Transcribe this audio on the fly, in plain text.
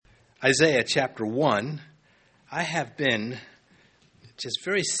Isaiah chapter 1, I have been just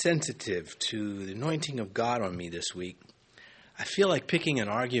very sensitive to the anointing of God on me this week. I feel like picking an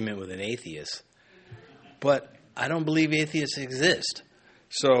argument with an atheist, but I don't believe atheists exist.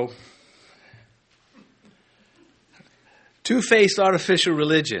 So, two-faced artificial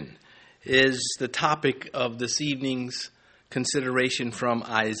religion is the topic of this evening's consideration from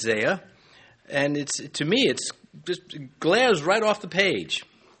Isaiah. And to me, it glares right off the page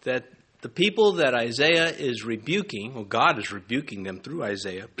that the people that Isaiah is rebuking, or God is rebuking them through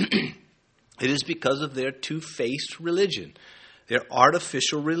Isaiah, it is because of their two-faced religion, their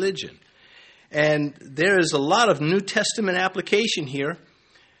artificial religion. And there is a lot of New Testament application here.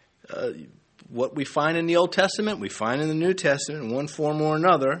 What we find in the Old Testament, we find in the New Testament in one form or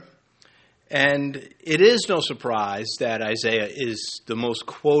another. And it is no surprise that Isaiah is the most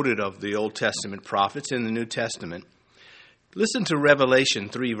quoted of the Old Testament prophets in the New Testament. Listen to Revelation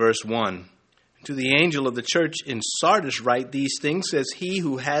 3, verse 1. To the angel of the church in Sardis write these things, says he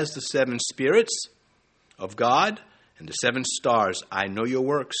who has the 7 spirits of God and the 7 stars. I know your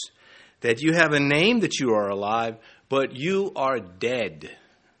works, that you have a name that you are alive, but you are dead.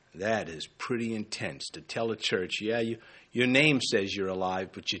 That is pretty intense to tell a church, your name says you're alive,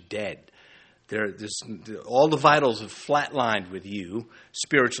 but you're dead. All the vitals have flatlined with you,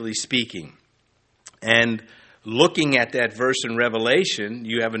 spiritually speaking. And looking at that verse in Revelation,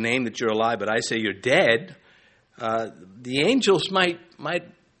 you have a name that you're alive, but I say you're dead. The angels might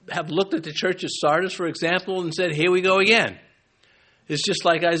have looked at the church of Sardis, for example, and said, here we go again. It's just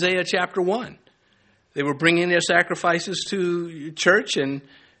like Isaiah chapter 1. They were bringing their sacrifices to church, and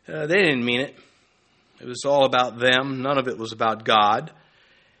they didn't mean it. It was all about them. None of it was about God.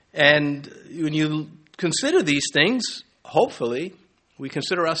 And when you consider these things, hopefully, we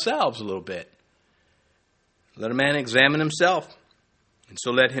consider ourselves a little bit. Let a man examine himself, and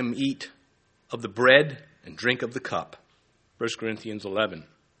so let him eat of the bread and drink of the cup. 1 Corinthians 11.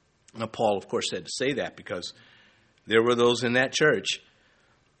 Now, Paul, of course, had to say that because there were those in that church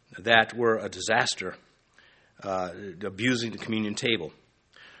that were a disaster, abusing the communion table.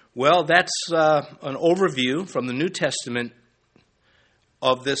 Well, that's an overview from the New Testament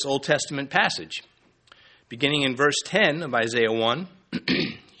of this Old Testament passage. Beginning in verse 10 of Isaiah 1,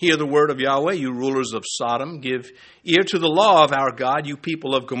 hear the word of Yahweh, you rulers of Sodom. Give ear to the law of our God, you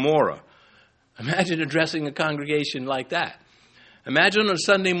people of Gomorrah. Imagine addressing a congregation like that. Imagine on a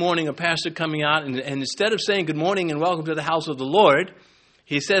Sunday morning a pastor coming out and instead of saying good morning and welcome to the house of the Lord,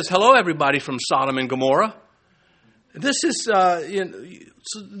 he says, hello everybody from Sodom and Gomorrah. This is,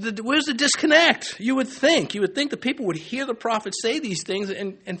 where's the disconnect? You would think the people would hear the prophet say these things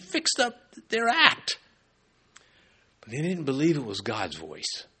and fix up their act. But they didn't believe it was God's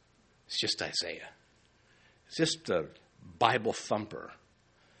voice. It's just Isaiah. It's just a Bible thumper,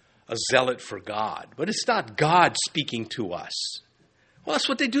 a zealot for God. But it's not God speaking to us. Well, that's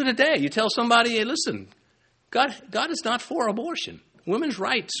what they do today. You tell somebody, hey, listen, God is not for abortion. Women's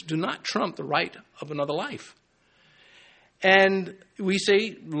rights do not trump the right of another life. And we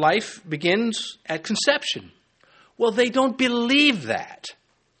say life begins at conception. Well, they don't believe that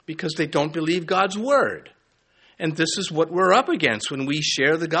because they don't believe God's word. And this is what we're up against when we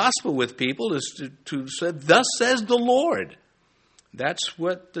share the gospel with people, is to say, thus says the Lord. That's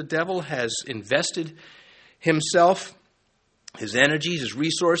what the devil has invested himself, his energies, his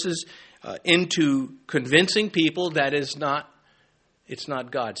resources into convincing people that it's not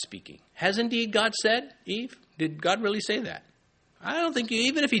God speaking. Has indeed God said, Eve? Did God really say that? I don't think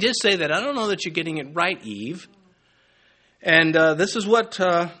even if he did say that, I don't know that you're getting it right, Eve. And this is what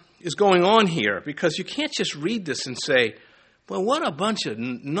is going on here, because you can't just read this and say, well, what a bunch of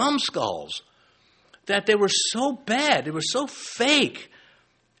numbskulls, that they were so bad, they were so fake.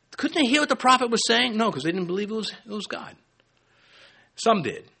 Couldn't they hear what the prophet was saying? No, because they didn't believe it was God. Some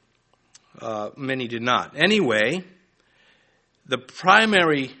did. Many did not. Anyway, the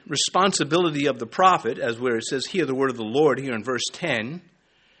primary responsibility of the prophet, as where it says, hear the word of the Lord here in verse 10,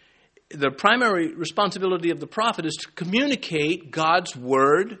 the primary responsibility of the prophet is to communicate God's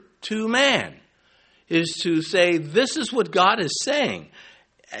word to man, is to say, this is what God is saying.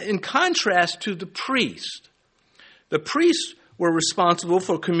 In contrast to the priest. The priests were responsible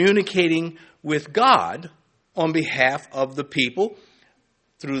for communicating with God on behalf of the people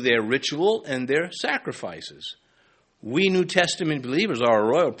through their ritual and their sacrifices. We New Testament believers are a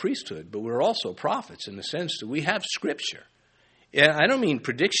royal priesthood, but we're also prophets in the sense that we have Scripture. And I don't mean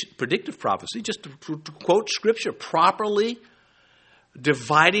predictive prophecy, just to quote Scripture properly,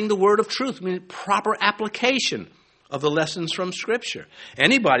 dividing the word of truth, I mean proper application of the lessons from Scripture.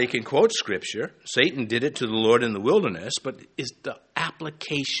 Anybody can quote Scripture. Satan did it to the Lord in the wilderness, but is the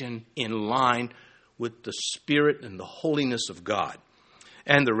application in line with the Spirit and the holiness of God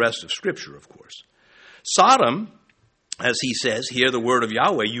and the rest of Scripture, of course? Sodom, as he says, hear the word of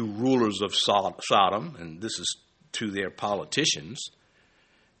Yahweh, you rulers of Sodom, and this is to their politicians,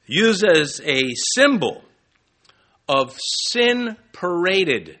 used as a symbol of sin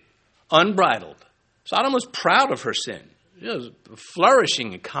paraded, unbridled. Sodom was proud of her sin. It was a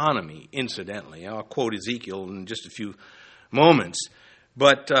flourishing economy, incidentally. I'll quote Ezekiel in just a few moments.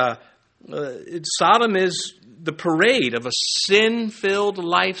 But Sodom is the parade of a sin-filled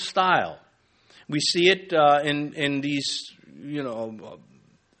lifestyle. We see it in these,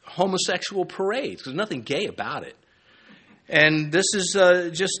 homosexual parades. There's nothing gay about it. And this is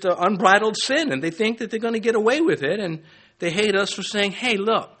just unbridled sin, and they think that they're going to get away with it, and they hate us for saying, hey,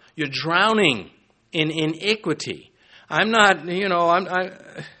 look, you're drowning in iniquity. I'm not,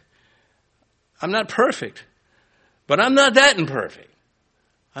 I'm not perfect, but I'm not that imperfect.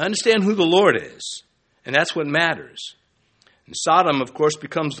 I understand who the Lord is, and that's what matters. And Sodom, of course,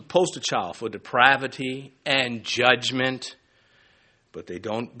 becomes the poster child for depravity and judgment, but they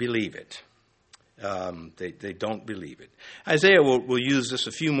don't believe it. They don't believe it. Isaiah will use this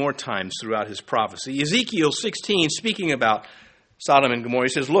a few more times throughout his prophecy. Ezekiel 16, speaking about Sodom and Gomorrah, he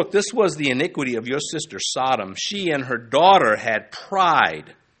says, look, this was the iniquity of your sister Sodom. She and her daughter had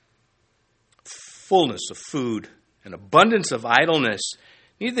pride, fullness of food, and abundance of idleness.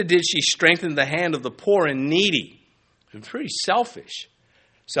 Neither did she strengthen the hand of the poor and needy. It was pretty selfish,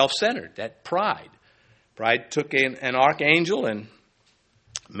 self-centered, that pride. Pride took an archangel and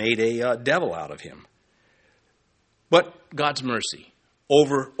made a devil out of him. But God's mercy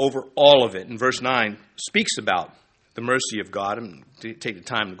over all of it, in verse 9, speaks about the mercy of God. And to take the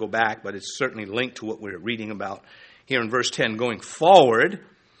time to go back, but it's certainly linked to what we're reading about here in verse 10 going forward.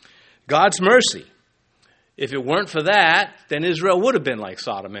 God's mercy. If it weren't for that, then Israel would have been like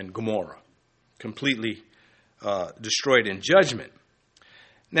Sodom and Gomorrah, completely destroyed in judgment.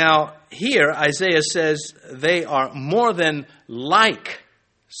 Now, here Isaiah says they are more than like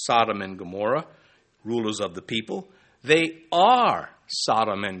Sodom and Gomorrah, rulers of the people. They are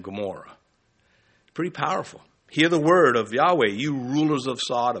Sodom and Gomorrah. Pretty powerful. Hear the word of Yahweh, you rulers of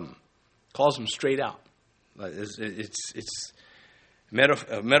Sodom. Calls them straight out. It's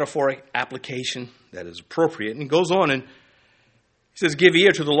a metaphoric application that is appropriate. And he goes on and he says, give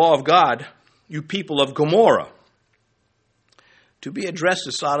ear to the law of God, you people of Gomorrah. To be addressed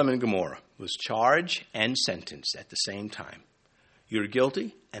to Sodom and Gomorrah was charge and sentence at the same time. You're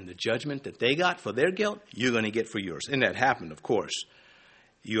guilty, and the judgment that they got for their guilt, you're going to get for yours. And that happened, of course.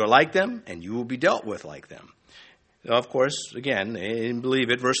 You are like them, and you will be dealt with like them. Now, of course, again, they didn't believe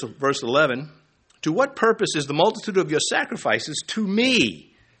it. Verse 11, to what purpose is the multitude of your sacrifices to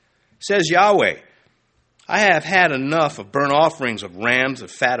me, says Yahweh? I have had enough of burnt offerings of rams,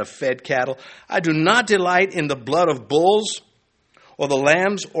 of fat of fed cattle. I do not delight in the blood of bulls or the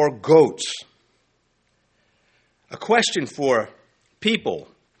lambs or goats. A question for people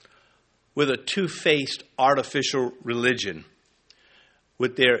with a two-faced artificial religion,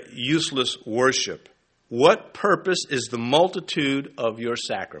 with their useless worship. What purpose is the multitude of your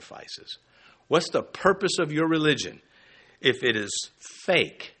sacrifices? What's the purpose of your religion if it is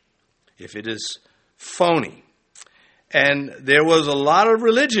fake, if it is phony? And there was a lot of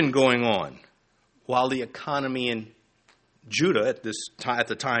religion going on while the economy in Judah at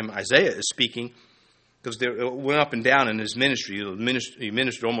the time Isaiah is speaking, because it went up and down in his ministry. He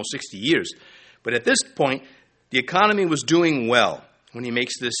ministered almost 60 years. But at this point, the economy was doing well when he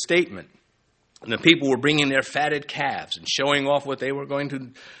makes this statement. And the people were bringing their fatted calves and showing off what they were going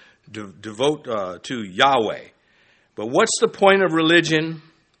to devote to Yahweh. But what's the point of religion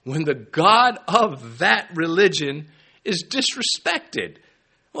when the God of that religion is disrespected?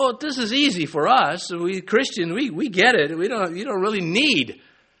 Well, this is easy for us. We Christians, we get it. You don't really need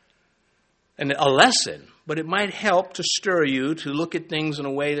a lesson, but it might help to stir you to look at things in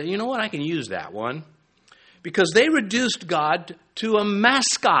a way that, you know what, I can use that one. Because they reduced God to a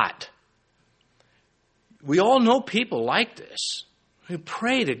mascot. We all know people like this. We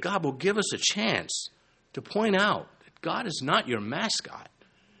pray that God will give us a chance to point out that God is not your mascot.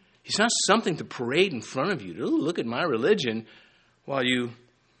 He's not something to parade in front of you. Ooh, look at my religion, while you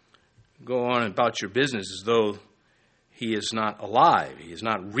go on about your business as though He is not alive. He is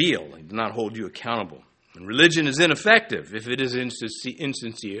not real. He does not hold you accountable. And religion is ineffective if it is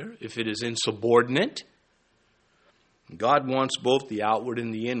insincere, if it is insubordinate. God wants both the outward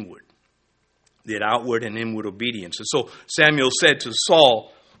and the inward, the outward and inward obedience. And so Samuel said to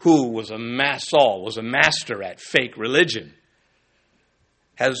Saul, who was a master at fake religion.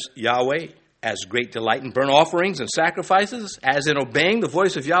 Has Yahweh as great delight in burnt offerings and sacrifices, as in obeying the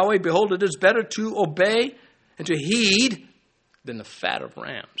voice of Yahweh? Behold, it is better to obey and to heed than the fat of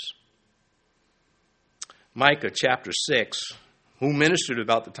rams. Micah chapter 6, who ministered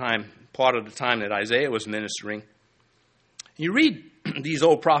about part of the time that Isaiah was ministering. You read these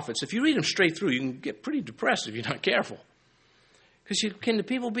old prophets, if you read them straight through, you can get pretty depressed if you're not careful. Because can the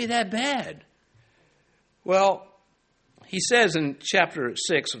people be that bad? Well, he says in chapter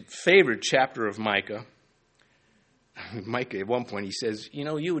 6, a favorite chapter of Micah, Micah at one point he says,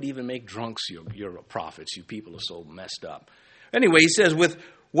 you would even make drunks your prophets. You people are so messed up. Anyway, he says, with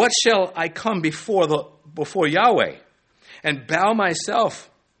what shall I come before Yahweh and bow myself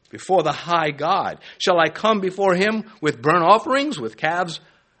before the high God? Shall I come before him with burnt offerings, with calves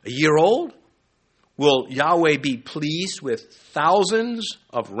a year old? Will Yahweh be pleased with thousands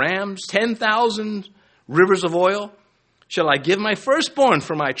of rams, 10,000 rivers of oil? Shall I give my firstborn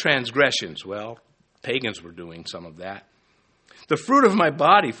for my transgressions? Well, pagans were doing some of that. The fruit of my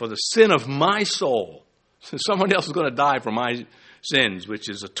body for the sin of my soul. So someone else is going to die for my sins, which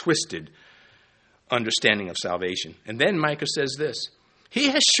is a twisted understanding of salvation. And then Micah says this, he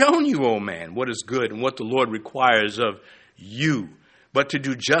has shown you, O man, what is good and what the Lord requires of you, but to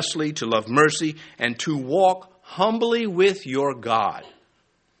do justly, to love mercy, and to walk humbly with your God.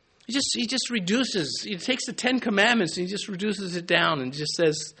 He just reduces, he takes the 10 Commandments and he just reduces it down and just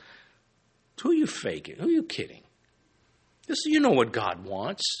says, who are you faking? Who are you kidding? You know what God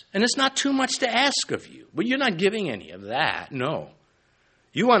wants, and it's not too much to ask of you, but you're not giving any of that, no.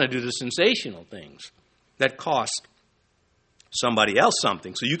 You want to do the sensational things that cost somebody else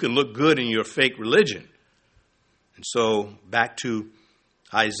something so you can look good in your fake religion. And so back to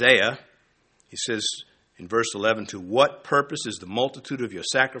Isaiah, he says in verse 11, to what purpose is the multitude of your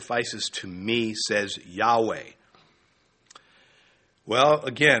sacrifices to me, says Yahweh. Well,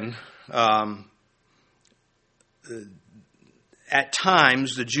 again, at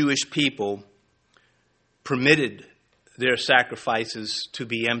times the Jewish people permitted their sacrifices to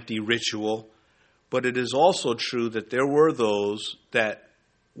be empty ritual, but it is also true that there were those that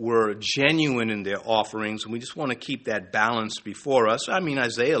were genuine in their offerings, and we just want to keep that balance before us. I mean,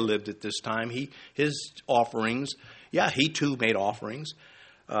 Isaiah lived at this time. His offerings, he too made offerings.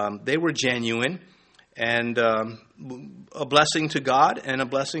 They were genuine, and a blessing to God and a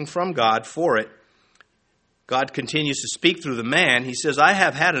blessing from God for it. God continues to speak through the man. He says, I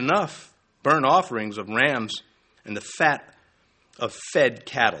have had enough burnt offerings of rams and the fat of fed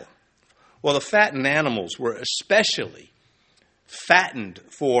cattle. Well, the fattened animals were especially fattened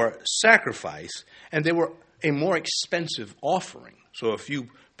for sacrifice, and they were a more expensive offering. So if you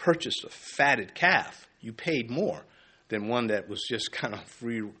purchased a fatted calf, you paid more than one that was just kind of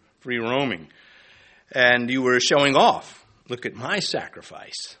free roaming. And you were showing off. Look at my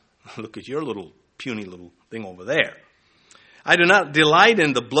sacrifice. Look at your little puny little thing over there. I do not delight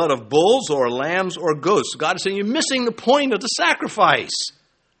in the blood of bulls or lambs or goats. God is saying you're missing the point of the sacrifice.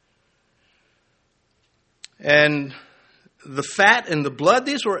 And the fat and the blood,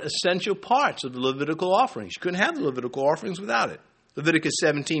 these were essential parts of the Levitical offerings. You couldn't have the Levitical offerings without it. Leviticus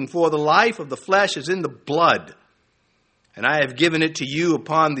 17, for the life of the flesh is in the blood, and I have given it to you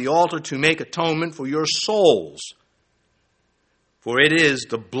upon the altar to make atonement for your souls. For it is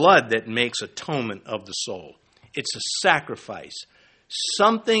the blood that makes atonement of the soul. It's a sacrifice.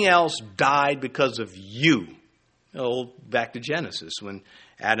 Something else died because of you. Back to Genesis, when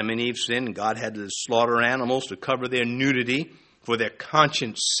Adam and Eve sinned, God had to slaughter animals to cover their nudity for their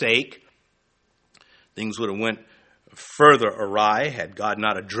conscience sake. Things would have went further awry had God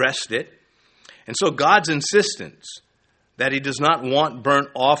not addressed it. And so God's insistence that he does not want burnt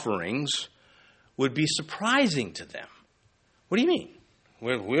offerings would be surprising to them. What do you mean?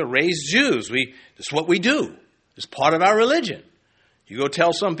 We're raised Jews. It's what we do. It's part of our religion. You go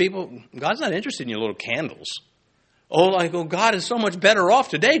tell some people, God's not interested in your little candles. God is so much better off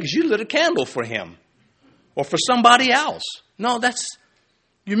today because you lit a candle for him or for somebody else. No,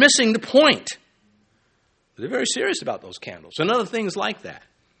 you're missing the point. They're very serious about those candles and other things like that.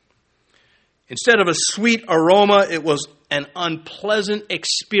 Instead of a sweet aroma, it was an unpleasant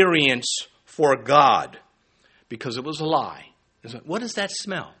experience for God because it was a lie. What does that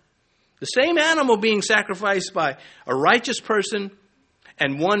smell? The same animal being sacrificed by a righteous person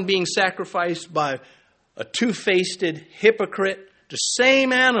and one being sacrificed by a two-faced hypocrite, the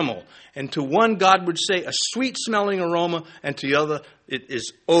same animal. And to one, God would say a sweet-smelling aroma, and to the other, it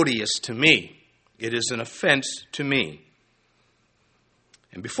is odious to me. It is an offense to me.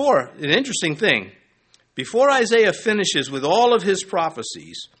 And an interesting thing, Before Isaiah finishes with all of his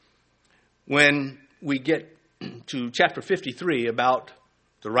prophecies, when we get to chapter 53 about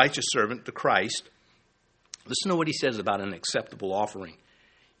the righteous servant, the Christ, listen to what he says about an acceptable offering.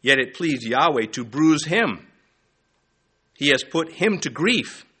 Yet it pleased Yahweh to bruise him. He has put him to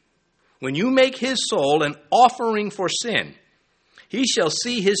grief. When you make his soul an offering for sin, he shall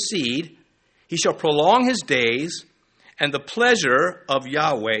see his seed, he shall prolong his days, and the pleasure of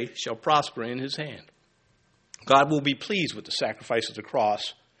Yahweh shall prosper in his hand. God will be pleased with the sacrifice of the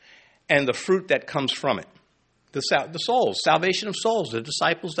cross and the fruit that comes from it. The souls, salvation of souls, the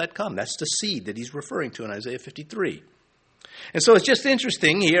disciples that come. That's the seed that he's referring to in Isaiah 53. And so it's just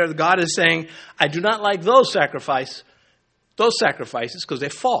interesting here. God is saying, I do not like those sacrifices because they're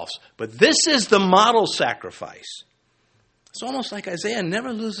false. But this is the model sacrifice. It's almost like Isaiah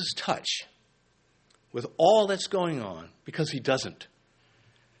never loses touch with all that's going on because he doesn't.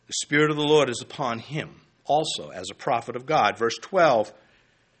 The Spirit of the Lord is upon him also as a prophet of God. Verse 12,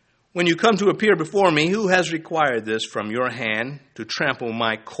 when you come to appear before me, who has required this from your hand to trample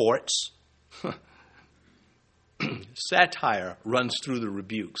my courts? Satire runs through the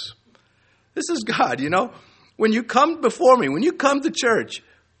rebukes. This is God, you know. When you come before me, when you come to church,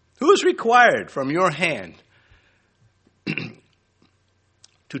 who is required from your hand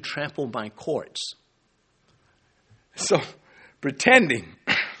to trample my courts? So, pretending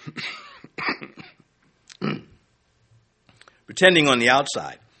on the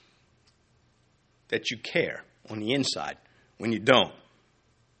outside that you care on the inside when you don't,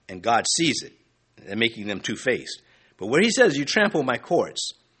 and God sees it, and making them two-faced. But where he says you trample my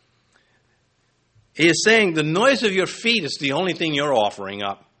courts, he is saying the noise of your feet is the only thing you're offering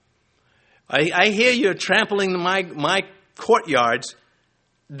up. I hear you're trampling my courtyards.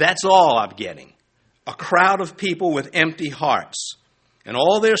 That's all I'm getting. A crowd of people with empty hearts. And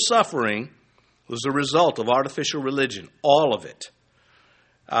all their suffering was the result of artificial religion. All of it.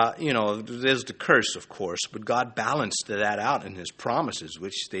 There's the curse, of course, but God balanced that out in his promises,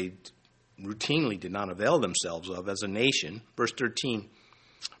 which they routinely did not avail themselves of as a nation. Verse 13,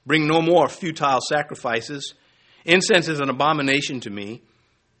 bring no more futile sacrifices. Incense is an abomination to me.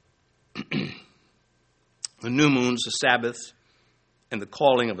 The new moons, the Sabbaths, and the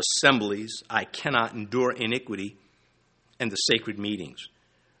calling of assemblies. I cannot endure iniquity and the sacred meetings.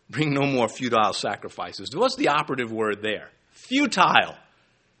 Bring no more futile sacrifices. What's the operative word there? Futile.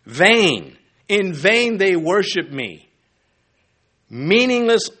 Vain. In vain they worship me.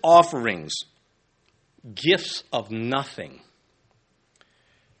 Meaningless offerings. Gifts of nothing.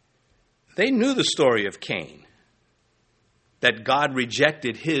 They knew the story of Cain. That God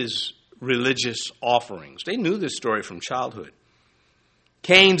rejected his religious offerings. They knew this story from childhood.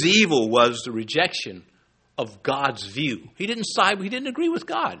 Cain's evil was the rejection of God's view. He didn't agree with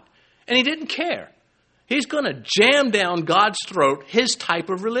God. And he didn't care. He's going to jam down God's throat his type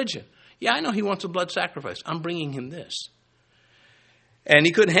of religion. Yeah, I know he wants a blood sacrifice. I'm bringing him this. And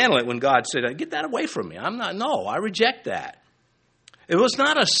he couldn't handle it when God said, get that away from me. I reject that. It was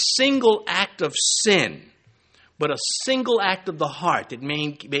not a single act of sin, but a single act of the heart that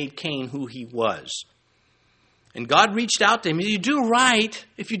made Cain who he was. And God reached out to him. If you do right,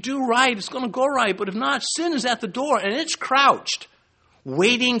 it's going to go right. But if not, sin is at the door, and it's crouched,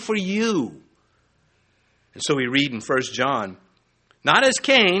 waiting for you. And so we read in 1 John, not as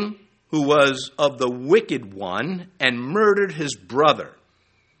Cain, who was of the wicked one and murdered his brother.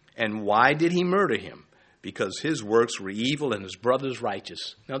 And why did he murder him? Because his works were evil and his brother's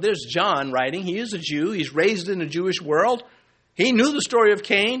righteous. Now there's John writing. He is a Jew. He's raised in a Jewish world. He knew the story of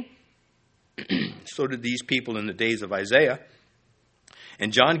Cain. So did these people in the days of Isaiah.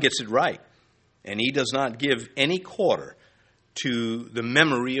 And John gets it right. And he does not give any quarter to the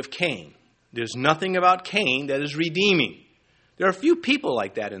memory of Cain. There's nothing about Cain that is redeeming. There are a few people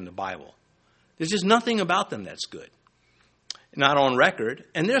like that in the Bible. There's just nothing about them that's good. Not on record.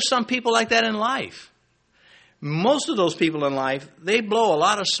 And there's some people like that in life. Most of those people in life, they blow a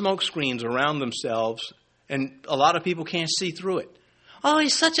lot of smoke screens around themselves, and a lot of people can't see through it. Oh,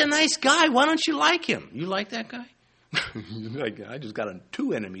 he's such a nice guy. Why don't you like him? You like that guy? I just got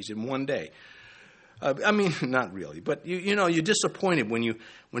 2 enemies in one day. Not really, but you're disappointed when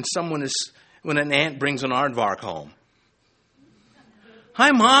an aunt brings an aardvark home.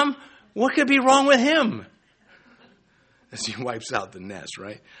 Hi, Mom. What could be wrong with him? As he wipes out the nest,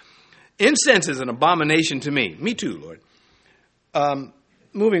 right? Incense is an abomination to me. Me too, Lord.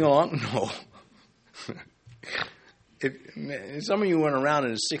 Moving on. No. If some of you went around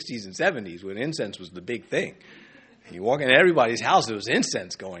in the 60s and 70s when incense was the big thing. You walk in everybody's house, there was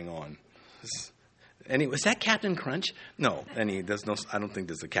incense going on. Anyway, was that Captain Crunch? No. I don't think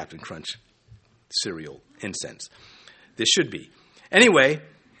there's a Captain Crunch cereal incense. There should be. Anyway,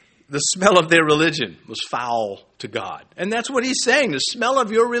 the smell of their religion was foul to God. And that's what he's saying. The smell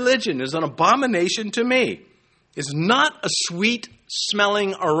of your religion is an abomination to me. It's not a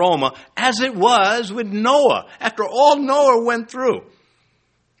sweet-smelling aroma as it was with Noah. After all Noah went through,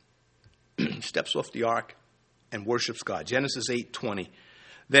 steps off the ark and worships God. Genesis 8:20.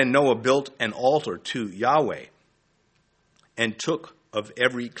 Then Noah built an altar to Yahweh and took of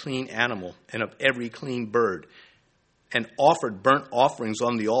every clean animal and of every clean bird and offered burnt offerings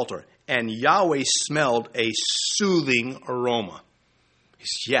on the altar. And Yahweh smelled a soothing aroma. He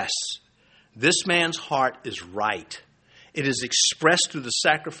says, yes, this man's heart is right. It is expressed through the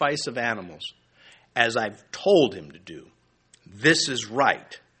sacrifice of animals, as I've told him to do. This is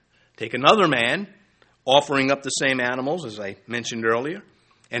right. Take another man, offering up the same animals, as I mentioned earlier,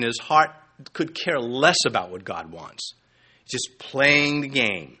 and his heart could care less about what God wants. Just playing the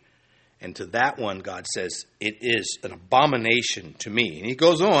game. And to that one, God says, it is an abomination to me. And he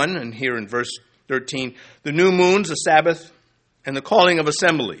goes on, and here in verse 13, the new moons, the Sabbath, and the calling of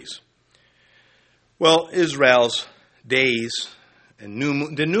assemblies. Well, Israel's days, and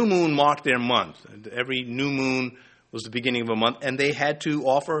the new moon marked their month. Every new moon was the beginning of a month, and they had to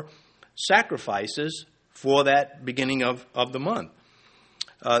offer sacrifices for that beginning of the month.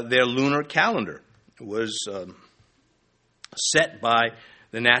 Their lunar calendar was set by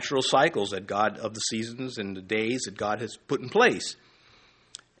the natural cycles that God, of the seasons and the days that God has put in place.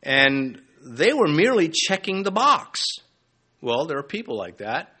 And they were merely checking the box. Well, there are people like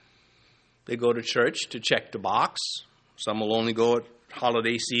that. They go to church to check the box. Some will only go at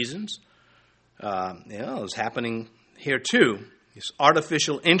holiday seasons. It's happening here too. This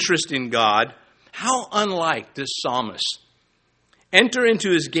artificial interest in God. How unlike this psalmist. Enter into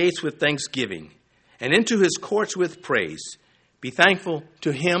his gates with thanksgiving and into his courts with praise. Be thankful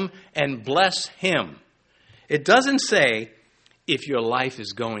to him and bless him. It doesn't say if your life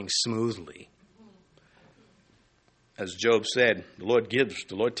is going smoothly. As Job said, the Lord gives,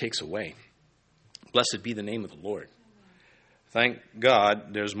 the Lord takes away. Blessed be the name of the Lord. Thank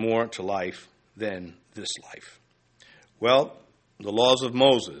God there's more to life than this life. Well, the laws of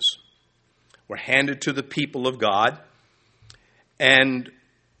Moses were handed to the people of God, and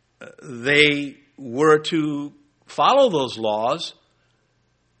they were to follow those laws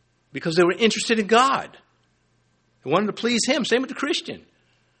because they were interested in God. They wanted to please him. Same with the Christian.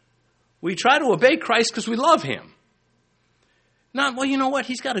 We try to obey Christ because we love him. Not, well, you know what?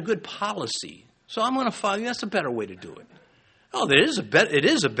 He's got a good policy, so I'm going to follow. That's a better way to do it. Oh, it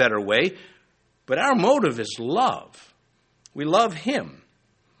is a better way, but our motive is love. We love him.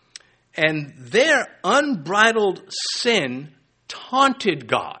 And their unbridled sin taunted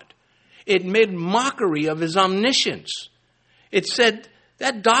God. It made mockery of his omniscience. It said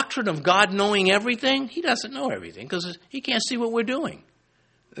that doctrine of God knowing everything, he doesn't know everything because he can't see what we're doing.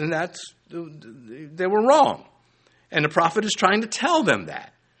 And they were wrong. And the prophet is trying to tell them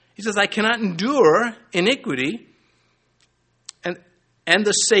that. He says, I cannot endure iniquity and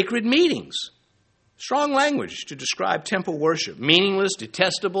the sacred meetings. Strong language to describe temple worship. Meaningless,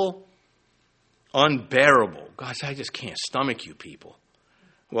 detestable, unbearable. Gosh, I just can't stomach you people.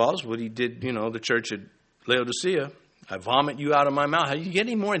 Well, that's what he did, the church at Laodicea. I vomit you out of my mouth. How do you get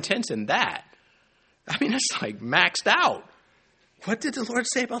any more intense than that? I mean, that's like maxed out. What did the Lord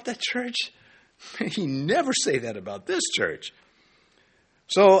say about that church? He never say that about this church.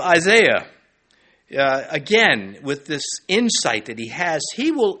 So Isaiah, again, with this insight that he has,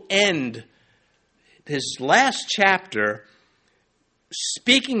 he will end his last chapter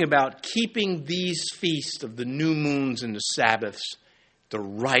speaking about keeping these feasts of the new moons and the Sabbaths the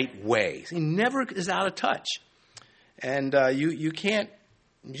right way. He never is out of touch. And you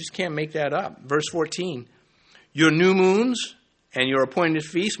just can't make that up. Verse 14, your new moons and your appointed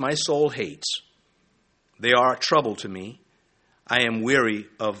feasts my soul hates. They are a trouble to me. I am weary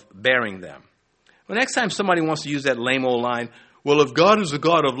of bearing them. Well, next time somebody wants to use that lame old line, well, if God is a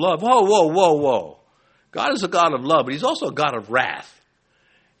God of love, whoa. God is a God of love, but he's also a God of wrath.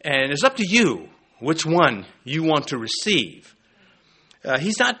 And it's up to you which one you want to receive.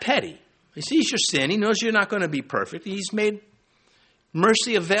 He's not petty. He sees your sin. He knows you're not going to be perfect. He's made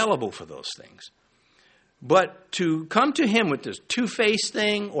mercy available for those things. But to come to him with this two-faced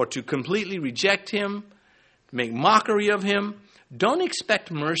thing or to completely reject him, make mockery of him, don't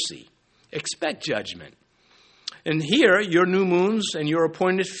expect mercy. Expect judgment. And here, your new moons and your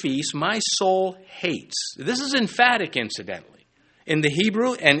appointed feasts, my soul hates. This is emphatic, incidentally. In the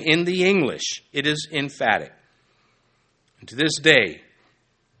Hebrew and in the English, it is emphatic. And to this day,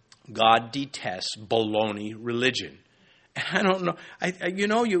 God detests baloney religion. And I don't know.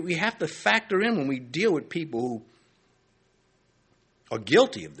 We have to factor in when we deal with people who are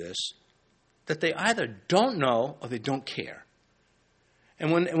guilty of this, that they either don't know or they don't care.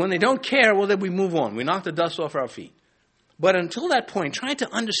 And when they don't care, well, then we move on. We knock the dust off our feet. But until that point, trying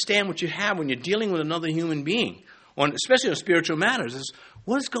to understand what you have when you're dealing with another human being, especially on spiritual matters, is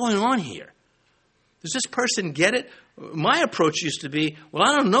what is going on here? Does this person get it? My approach used to be, well,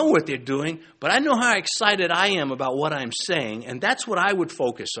 I don't know what they're doing, but I know how excited I am about what I'm saying, and that's what I would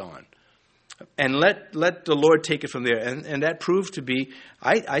focus on. And let the Lord take it from there. And that proved to be,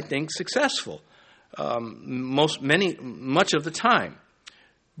 I think, successful much of the time.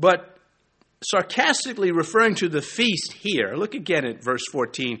 But sarcastically referring to the feast here, look again at verse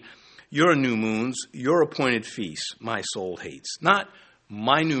 14. Your new moons, your appointed feasts, my soul hates. Not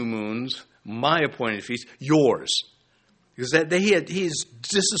my new moons, my appointed feasts, yours. Because he's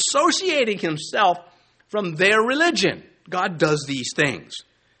disassociating himself from their religion. God does these things.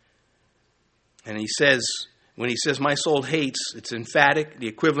 And he says, when he says, my soul hates, it's emphatic, the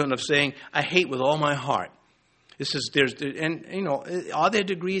equivalent of saying, I hate with all my heart. Are there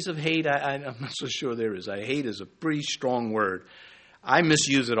degrees of hate? I'm not so sure there is. Hate is a pretty strong word. I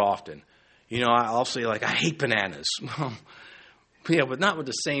misuse it often. I'll say, like, I hate bananas. Yeah, but not with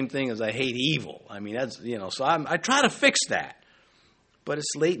the same thing as I hate evil. I mean, that's, so I try to fix that. But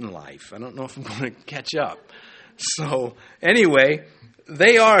it's late in life. I don't know if I'm going to catch up. So, anyway,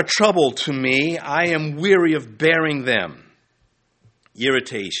 they are a trouble to me. I am weary of bearing them.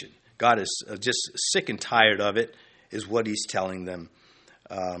 Irritation. God is just sick and tired of it, is what he's telling them.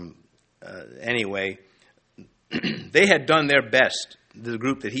 Anyway, they had done their best, the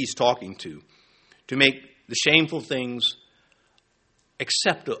group that he's talking to make the shameful things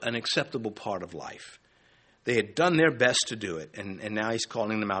an acceptable part of life. They had done their best to do it, and now he's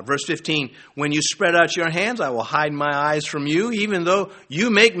calling them out. Verse 15, when you spread out your hands, I will hide my eyes from you. Even though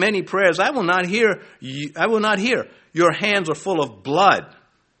you make many prayers, I will not hear. I will not hear. Your hands are full of blood.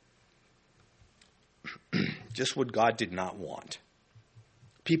 Just what God did not want.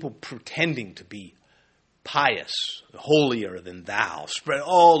 People pretending to be pious, holier than thou. Spread,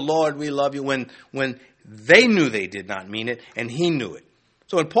 oh Lord, we love you, when they knew they did not mean it, and he knew it.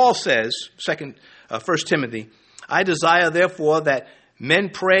 So when Paul says, 1 Timothy, I desire therefore that men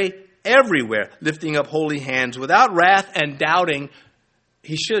pray everywhere, lifting up holy hands, without wrath and doubting.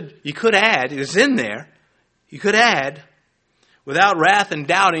 You could add, it's in there, you could add, without wrath and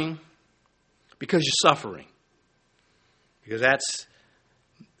doubting, because you're suffering. Because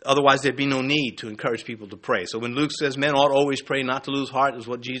otherwise there'd be no need to encourage people to pray. So when Luke says men ought always pray not to lose heart, is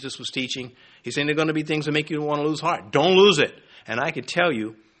what Jesus was teaching. He's saying there are going to be things that make you want to lose heart. Don't lose it. And I can tell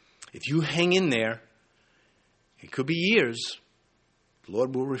you, if you hang in there, it could be years, the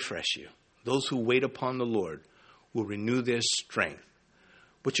Lord will refresh you. Those who wait upon the Lord will renew their strength.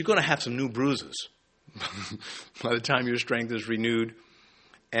 But you're going to have some new bruises by the time your strength is renewed.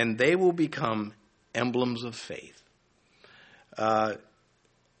 And they will become emblems of faith.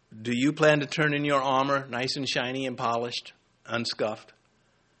 Do you plan to turn in your armor nice and shiny and polished, unscuffed?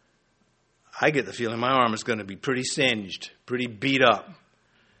 I get the feeling my armor is going to be pretty singed, pretty beat up,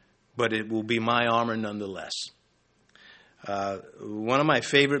 but it will be my armor nonetheless. One of my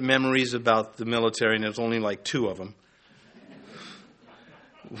favorite memories about the military, and there's only like 2 of them,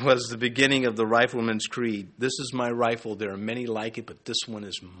 was the beginning of the Rifleman's Creed. This is my rifle. There are many like it, but this one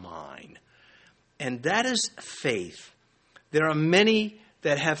is mine. And that is faith. There are many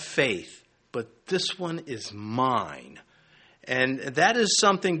that have faith, but this one is mine. And that is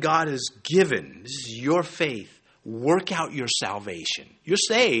something God has given. This is your faith. Work out your salvation. You're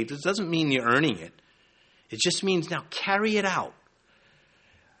saved. It doesn't mean you're earning it. It just means now carry it out.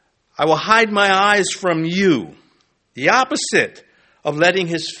 I will hide my eyes from you. The opposite of letting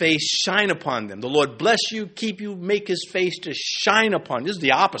his face shine upon them. The Lord bless you, keep you, make his face to shine upon you. This is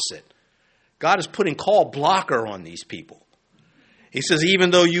the opposite. God is putting call blocker on these people. He says, even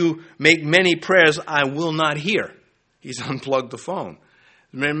though you make many prayers, I will not hear. He's unplugged the phone.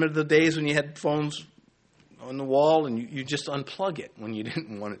 Remember the days when you had phones on the wall and you just unplug it when you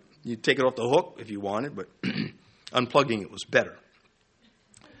didn't want it? You take it off the hook if you wanted, but unplugging it was better.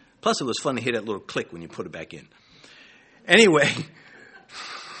 Plus, it was fun to hear that little click when you put it back in. Anyway,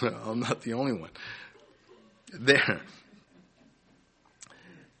 I'm not the only one.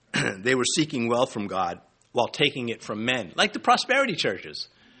 They were seeking wealth from God while taking it from men, like the prosperity churches.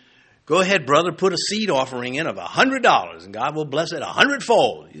 Go ahead, brother, put a seed offering in of $100, and God will bless it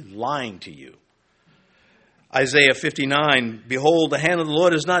 100-fold. He's lying to you. Isaiah 59, behold, the hand of the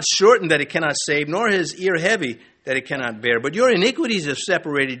Lord is not shortened that it cannot save, nor his ear heavy that it cannot bear. But your iniquities have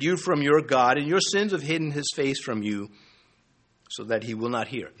separated you from your God, and your sins have hidden his face from you, so that he will not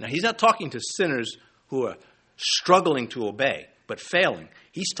hear. Now, he's not talking to sinners who are struggling to obey, but failing.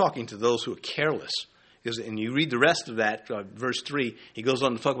 He's talking to those who are careless. And you read the rest of that, verse 3, he goes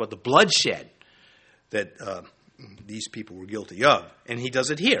on to talk about the bloodshed that these people were guilty of. And he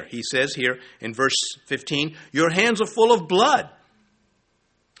does it here. He says here in verse 15, your hands are full of blood.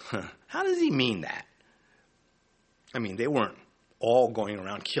 How does he mean that? I mean, they weren't all going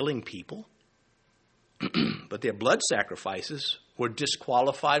around killing people, but their blood sacrifices were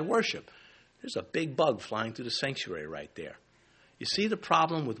disqualified worship. There's a big bug flying through the sanctuary right there. You see the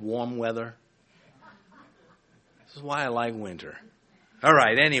problem with warm weather? This is why I like winter. All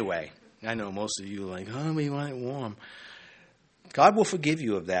right, anyway. I know most of you are like, oh, we want it warm. God will forgive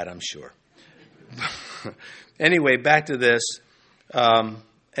you of that, I'm sure. Anyway, back to this.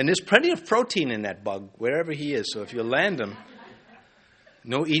 And there's plenty of protein in that bug, wherever he is. So if you land him,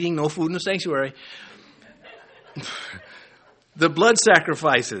 no eating, no food in the sanctuary. The blood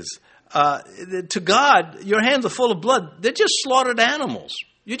sacrifices. To God, your hands are full of blood. They're just slaughtered animals.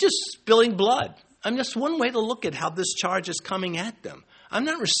 You're just spilling blood. I'm just one way to look at how this charge is coming at them. I'm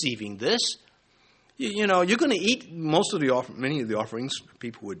not receiving this. You know, you're going to eat many of the offerings.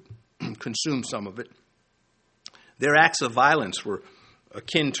 People would consume some of it. Their acts of violence were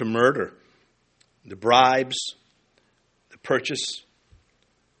akin to murder. The bribes, the purchase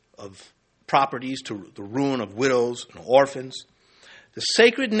of properties, to the ruin of widows and orphans. The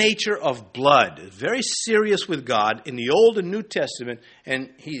sacred nature of blood is very serious with God in the Old and New Testament, and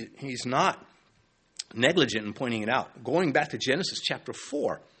he's not negligent in pointing it out. Going back to Genesis chapter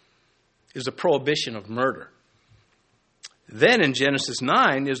 4 is the prohibition of murder. Then in Genesis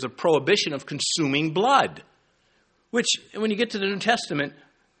 9 is the prohibition of consuming blood, which when you get to the New Testament,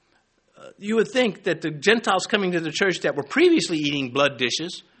 you would think that the Gentiles coming to the church that were previously eating blood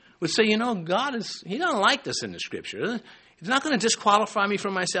dishes would say, you know, he doesn't like this in the Scripture. He's not going to disqualify me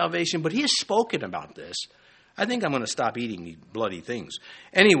from my salvation, but he has spoken about this. I think I'm going to stop eating these bloody things.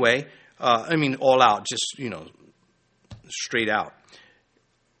 Anyway, all out, just, straight out.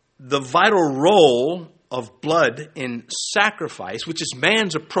 The vital role of blood in sacrifice, which is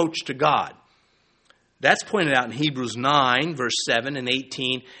man's approach to God. That's pointed out in Hebrews 9, verse 7 and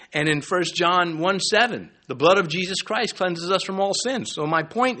 18, and in 1 John 1:7. The blood of Jesus Christ cleanses us from all sins. So my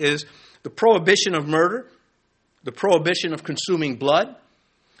point is the prohibition of murder, the prohibition of consuming blood,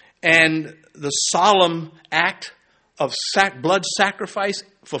 and the solemn act of blood sacrifice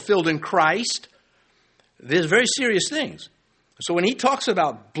fulfilled in Christ. There's very serious things. So when he talks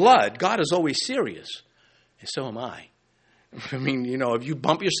about blood, God is always serious. And so am I. I mean, if you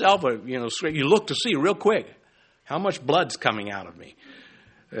bump yourself or, you look to see real quick how much blood's coming out of me.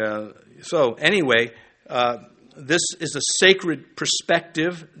 So anyway, this is a sacred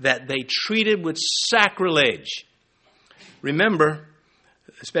perspective that they treated with sacrilege. Remember,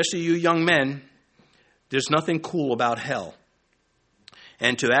 especially you young men, there's nothing cool about hell.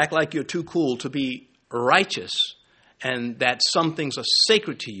 And to act like you're too cool to be righteous and that some things are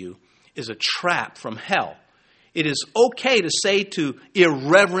sacred to you is a trap from hell. It is okay to say to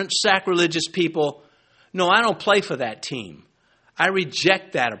irreverent, sacrilegious people, no, I don't play for that team. I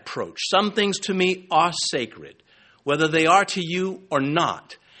reject that approach. Some things to me are sacred, whether they are to you or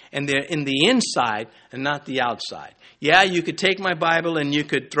not. And they're in the inside and not the outside. Yeah, you could take my Bible and you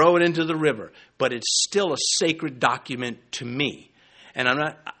could throw it into the river, but it's still a sacred document to me. And I'm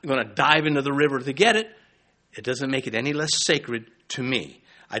not going to dive into the river to get it. It doesn't make it any less sacred to me.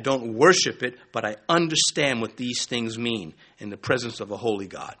 I don't worship it, but I understand what these things mean in the presence of a holy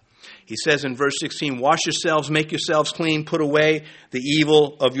God. He says in verse 16, wash yourselves, make yourselves clean, put away the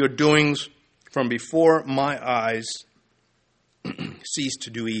evil of your doings from before my eyes. Cease to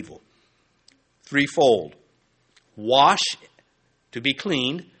do evil. Threefold. Wash, to be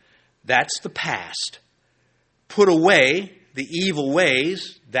cleaned, that's the past. Put away the evil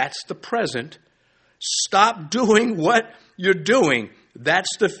ways, that's the present. Stop doing what you're doing,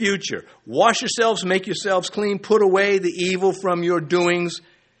 that's the future. Wash yourselves, make yourselves clean, put away the evil from your doings.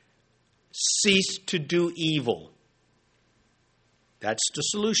 Cease to do evil. That's the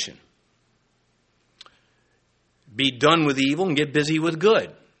solution. Be done with evil and get busy with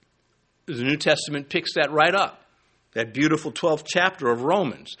good. The New Testament picks that right up. That beautiful 12th chapter of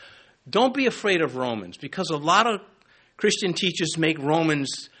Romans. Don't be afraid of Romans, because a lot of Christian teachers make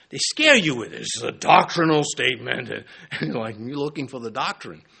Romans, they scare you with it. It's a doctrinal statement. And you're looking for the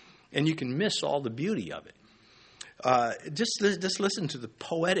doctrine. And you can miss all the beauty of it. Just listen to the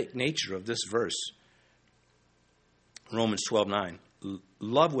poetic nature of this verse. Romans 12:9.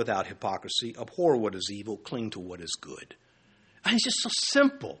 Love without hypocrisy, abhor what is evil, cling to what is good. And it's just so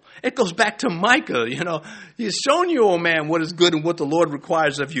simple. It goes back to Micah, He's shown you, O man, what is good and what the Lord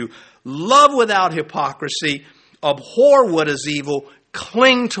requires of you. Love without hypocrisy, abhor what is evil,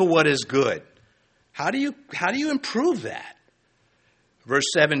 cling to what is good. How do you improve that? Verse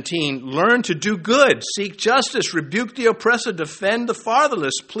 17, learn to do good, seek justice, rebuke the oppressor, defend the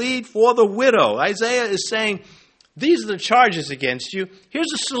fatherless, plead for the widow. Isaiah is saying, these are the charges against you. Here's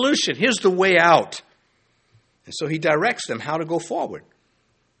the solution. Here's the way out. And so he directs them how to go forward.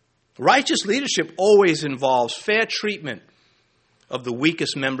 Righteous leadership always involves fair treatment of the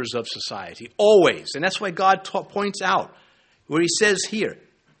weakest members of society. Always. And that's why God points out where he says here,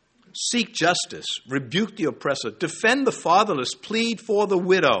 seek justice, rebuke the oppressor, defend the fatherless, plead for the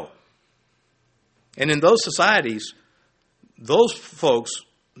widow. And in those societies, those folks,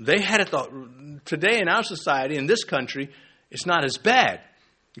 they had it today in our society, in this country, it's not as bad.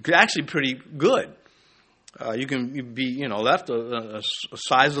 It's actually pretty good. You can be, left a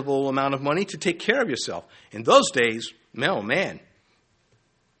sizable amount of money to take care of yourself. In those days, man,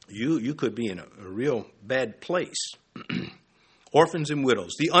 you could be in a real bad place. Orphans and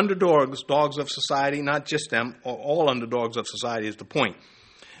widows, the underdogs of society, not just them, all underdogs of society is the point.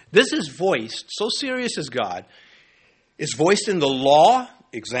 This is voiced, so serious as God, is voiced in the law,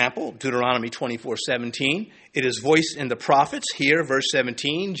 example, Deuteronomy 24:17. It is voiced in the prophets, here, verse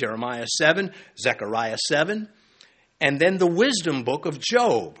 17, Jeremiah 7, Zechariah 7, and then the wisdom book of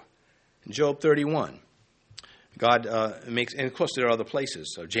Job, Job 31. God makes, and of course there are other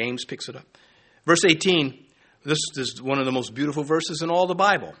places, so James picks it up. Verse 18, this is one of the most beautiful verses in all the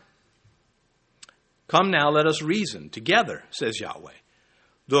Bible. Come now, let us reason together, says Yahweh.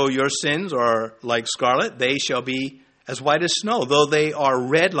 Though your sins are like scarlet, they shall be as white as snow. Though they are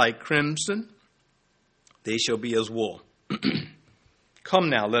red like crimson, they shall be as wool. Come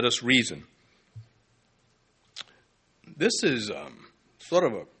now, let us reason. This is sort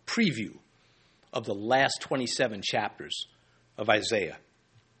of a preview of the last 27 chapters of Isaiah,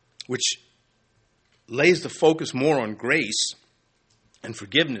 which lays the focus more on grace and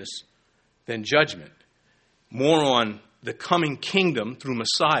forgiveness than judgment, more on the coming kingdom through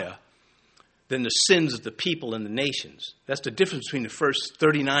Messiah than the sins of the people and the nations. That's the difference between the first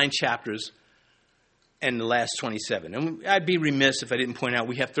 39 chapters and the last 27. And I'd be remiss if I didn't point out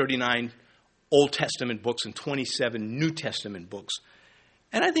we have 39 Old Testament books and 27 New Testament books.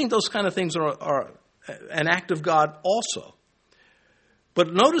 And I think those kind of things are an act of God also.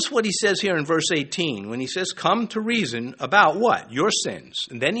 But notice what he says here in verse 18 when he says, come to reason about what? Your sins.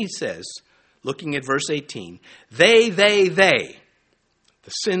 And then he says, looking at verse 18, they, the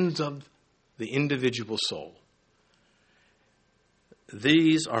sins of the individual soul.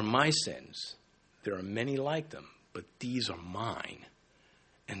 These are my sins. There are many like them, but these are mine.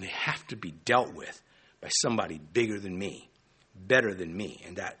 And they have to be dealt with by somebody bigger than me, better than me,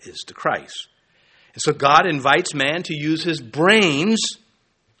 and that is the Christ. And so God invites man to use his brains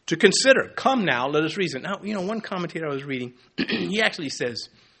to consider. Come now, let us reason. Now, one commentator I was reading, he actually says,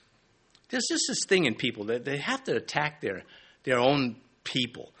 there's just this thing in people that they have to attack their own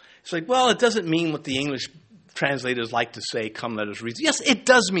people. It's like, well, it doesn't mean what the English translators like to say, come, let us reason. Yes, it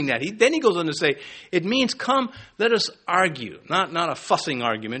does mean that. Then he goes on to say, it means come, let us argue. Not a fussing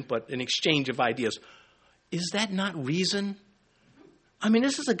argument, but an exchange of ideas. Is that not reason? I mean,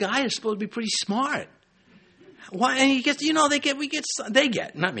 this is a guy who's supposed to be pretty smart. Why? And he gets, they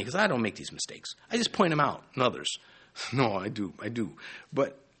get, not me, because I don't make these mistakes. I just point them out, and others. No, I do.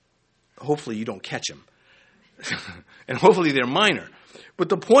 But hopefully you don't catch them. And hopefully they're minor. But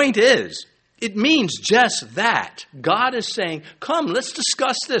the point is, it means just that. God is saying, come, let's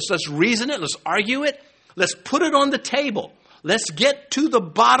discuss this. Let's reason it. Let's argue it. Let's put it on the table. Let's get to the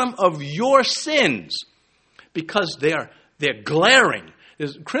bottom of your sins. Because they're glaring.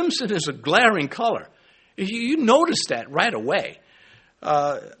 Crimson is a glaring color. You notice that right away.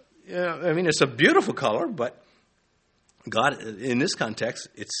 It's a beautiful color, but God, in this context,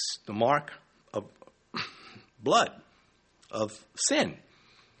 it's the mark of blood, of sin.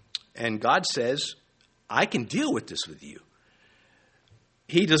 And God says, I can deal with this with you.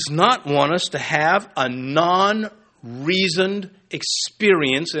 He does not want us to have a non-reasoned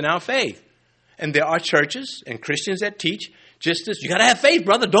experience in our faith. And there are churches and Christians that teach just this. You got to have faith,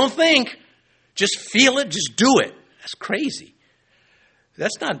 brother. Don't think. Just feel it. Just do it. That's crazy.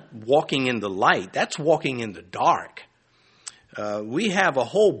 That's not walking in the light. That's walking in the dark. We have a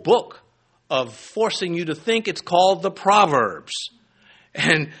whole book of forcing you to think. It's called the Proverbs.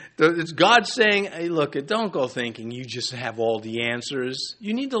 And it's God saying, hey, look, don't go thinking you just have all the answers.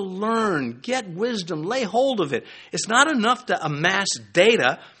 You need to learn, get wisdom, lay hold of it. It's not enough to amass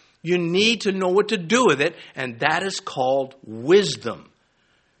data. You need to know what to do with it, and that is called wisdom.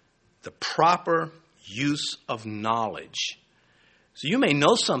 The proper use of knowledge. So you may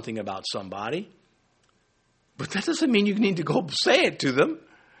know something about somebody, but that doesn't mean you need to go say it to them.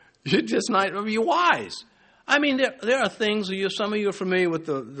 You're just not be wise. I mean, there are things, some of you are familiar with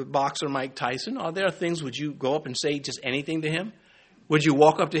the boxer Mike Tyson. Are there things, would you go up and say just anything to him? Would you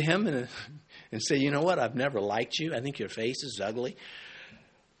walk up to him and say, you know what, I've never liked you. I think your face is ugly.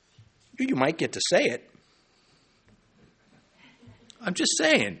 You might get to say it. I'm just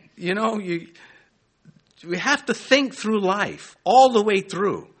saying, we have to think through life all the way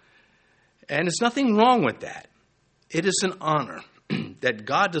through. And there's nothing wrong with that. It is an honor that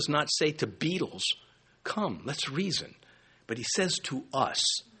God does not say to beetles, come, let's reason. But he says to us,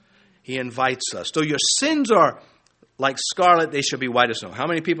 he invites us. Though your sins are like scarlet, they shall be white as snow. How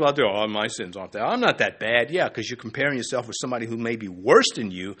many people out there, my sins aren't that? I'm not that bad. Yeah, because you're comparing yourself with somebody who may be worse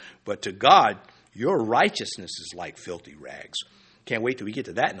than you. But to God, your righteousness is like filthy rags. Can't wait till we get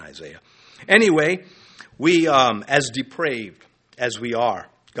to that in Isaiah. Anyway, we, as depraved as we are,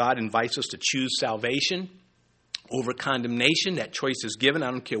 God invites us to choose salvation over condemnation. That choice is given.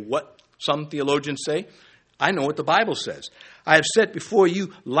 I don't care what some theologians say. I know what the Bible says. I have set before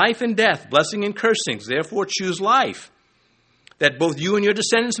you life and death, blessing and cursings. Therefore choose life, that both you and your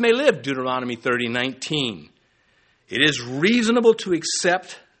descendants may live. Deuteronomy 30:19. It is reasonable to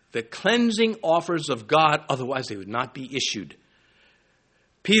accept the cleansing offers of God, otherwise they would not be issued.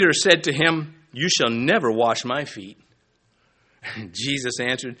 Peter said to him, you shall never wash my feet. Jesus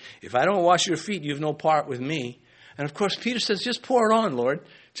answered, if I don't wash your feet, you have no part with me. And of course, Peter says, just pour it on, Lord.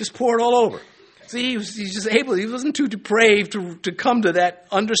 Just pour it all over. See, he's just able, he wasn't too depraved to come to that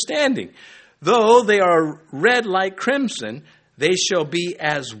understanding. Though they are red like crimson, they shall be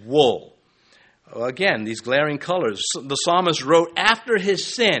as wool. Again, these glaring colors. The psalmist wrote after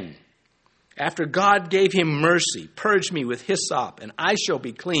his sin, after God gave him mercy, purge me with hyssop, and I shall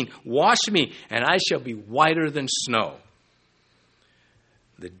be clean. Wash me, and I shall be whiter than snow.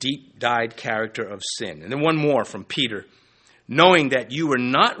 The deep-dyed character of sin. And then one more from Peter. Knowing that you were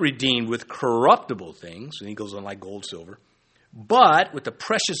not redeemed with corruptible things, and he goes on like gold, silver, but with the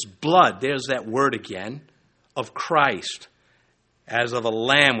precious blood, there's that word again, of Christ, as of a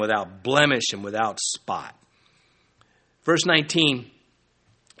lamb without blemish and without spot. Verse 19,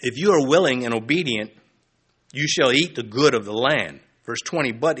 if you are willing and obedient, you shall eat the good of the land. Verse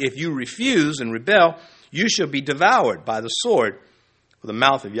 20, but if you refuse and rebel, you shall be devoured by the sword, for the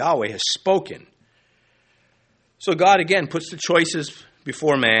mouth of Yahweh has spoken. So God again puts the choices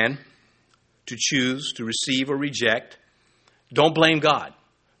before man to choose, to receive or reject. Don't blame God.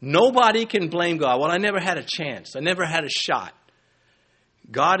 Nobody can blame God. Well, I never had a chance. I never had a shot.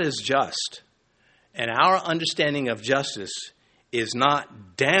 God is just. And our understanding of justice is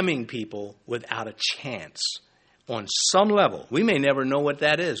not damning people without a chance. On some level, we may never know what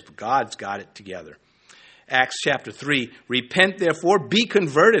that is, but God's got it together. Acts chapter 3, repent therefore, be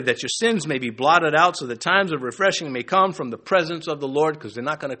converted, that your sins may be blotted out, so that times of refreshing may come from the presence of the Lord, because they're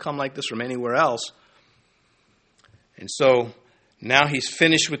not going to come like this from anywhere else. And so, now he's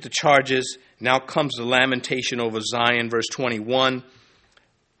finished with the charges. Now comes the lamentation over Zion, verse 21.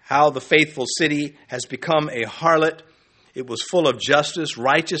 How the faithful city has become a harlot. It was full of justice,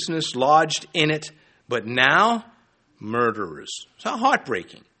 righteousness lodged in it, but now murderers. It's how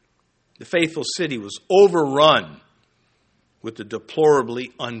heartbreaking. The faithful city was overrun with the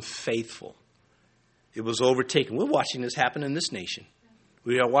deplorably unfaithful. It was overtaken. We're watching this happen in this nation.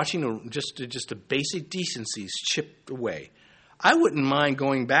 We are watching just the basic decencies chipped away. I wouldn't mind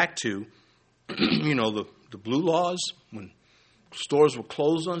going back to, the blue laws when stores were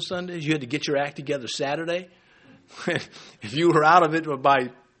closed on Sundays. You had to get your act together Saturday. If you were out of it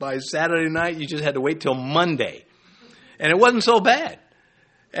by Saturday night, you just had to wait till Monday. And it wasn't so bad.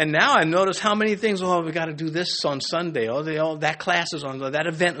 And now I notice how many things, we got to do this on Sunday. That class is on, that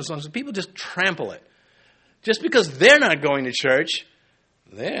event is on. So people just trample it. Just because they're not going to church,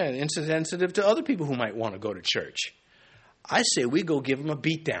 they're insensitive to other people who might want to go to church. I say we go give them a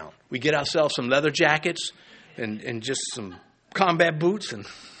beat down. We get ourselves some leather jackets and just some combat boots. And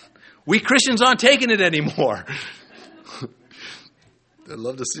we Christians aren't taking it anymore. I'd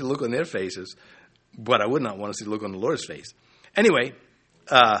love to see the look on their faces. But I would not want to see the look on the Lord's face. Anyway,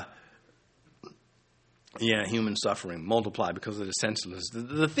 human suffering multiplied because of the senseless.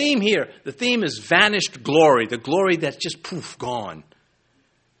 The theme here, the theme is vanished glory, the glory that's just poof, gone.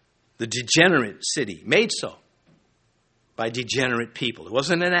 The degenerate city, made so by degenerate people. It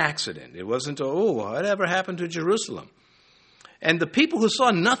wasn't an accident. It wasn't, whatever happened to Jerusalem? And the people who saw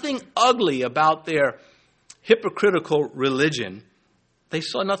nothing ugly about their hypocritical religion They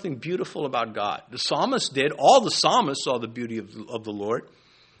saw nothing beautiful about God. The psalmist did. All the psalmists saw the beauty of the Lord.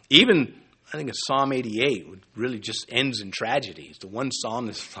 Even, I think it's Psalm 88, which really just ends in tragedy. It's the one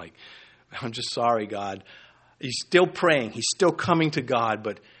psalmist is like, I'm just sorry, God. He's still praying. He's still coming to God,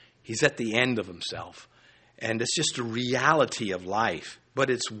 but he's at the end of himself. And it's just a reality of life. But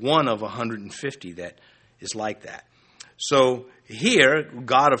it's one of 150 that is like that. So here,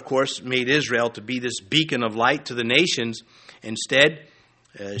 God, of course, made Israel to be this beacon of light to the nations. Instead,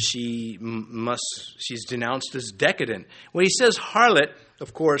 she's denounced as decadent. When he says harlot,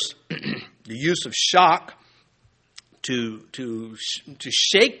 of course, the use of shock to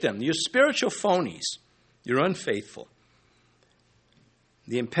shake them. You're spiritual phonies. You're unfaithful.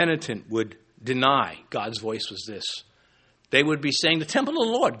 The impenitent would deny God's voice was this. They would be saying, the temple of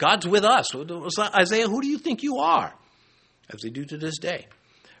the Lord, God's with us. Isaiah, who do you think you are? As they do to this day.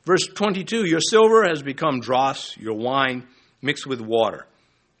 Verse 22, your silver has become dross, your wine mixed with water.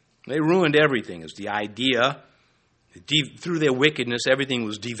 They ruined everything. Is the idea. Through their wickedness, everything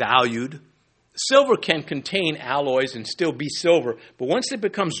was devalued. Silver can contain alloys and still be silver, but once it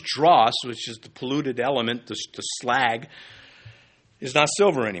becomes dross, which is the polluted element, the slag, it's not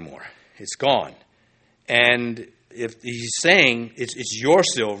silver anymore. It's gone. And if he's saying it's your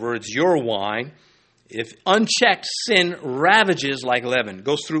silver, it's your wine, if unchecked, sin ravages like leaven,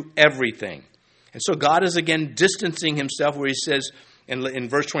 goes through everything. And so God is again distancing himself where he says, in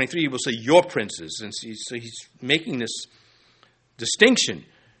verse 23, he will say, your princes. And so he's making this distinction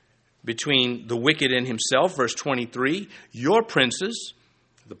between the wicked and himself. Verse 23, your princes,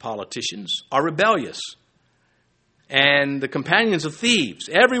 the politicians, are rebellious, and the companions of thieves.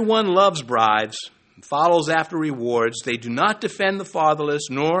 Everyone loves bribes, follows after rewards. They do not defend the fatherless,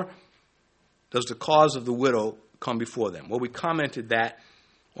 nor does the cause of the widow come before them. Well, we commented that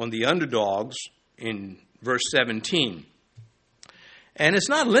on the underdogs in verse 17. And it's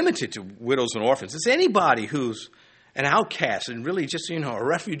not limited to widows and orphans. It's anybody who's an outcast and really just, a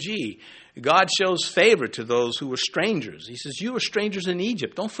refugee. God shows favor to those who were strangers. He says, you were strangers in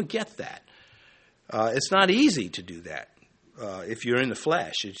Egypt. Don't forget that. It's not easy to do that. If you're in the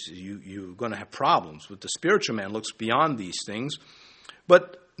flesh, you're going to have problems. But the spiritual man looks beyond these things.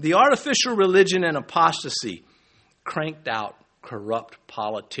 But the artificial religion and apostasy cranked out corrupt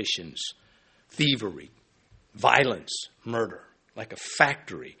politicians, thievery, violence, murder, like a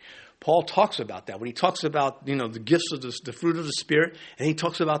factory. Paul talks about that. When he talks about, the gifts of the fruit of the Spirit, and he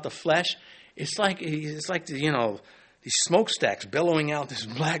talks about the flesh, it's like these smokestacks billowing out this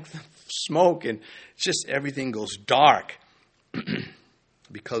black smoke, and just everything goes dark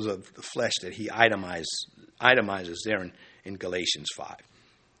because of the flesh that he itemizes there in Galatians 5.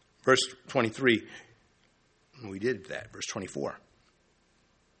 Verse 23, we did that. Verse 24.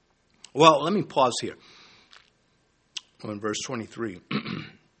 Well, let me pause here on verse 23.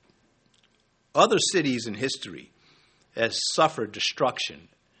 Other cities in history have suffered destruction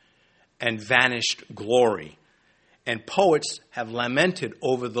and vanished glory, and poets have lamented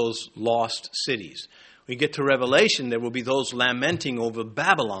over those lost cities. When we get to Revelation, there will be those lamenting over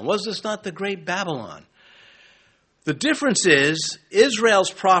Babylon. Was this not the great Babylon? The difference is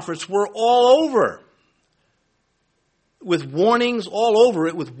Israel's prophets were all over with warnings, all over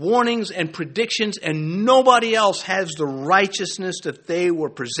it with warnings and predictions, and nobody else has the righteousness that they were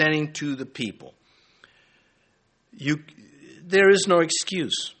presenting to the people. There is no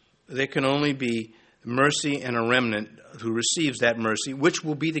excuse. There can only be mercy and a remnant who receives that mercy, which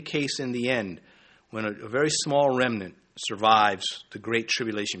will be the case in the end when a very small remnant survives the great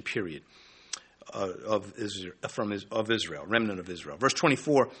tribulation period of Israel, remnant of Israel. Verse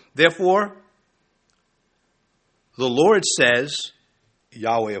 24, therefore, the Lord says,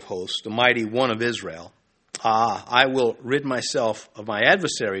 Yahweh of hosts, the mighty one of Israel, I will rid myself of my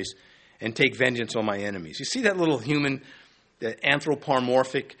adversaries and take vengeance on my enemies. You see that little human, that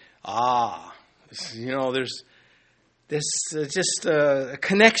anthropomorphic, there's just a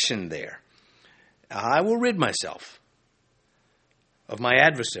connection there. I will rid myself of my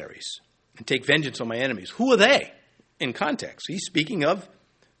adversaries and take vengeance on my enemies. Who are they? In context, he's speaking of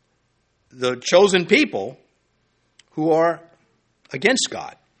the chosen people who are against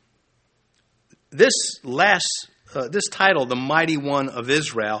God. This title, the Mighty One of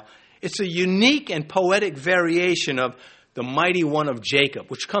Israel, it's a unique and poetic variation of the Mighty One of Jacob,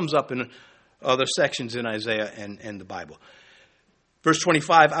 which comes up in other sections in Isaiah and the Bible. Verse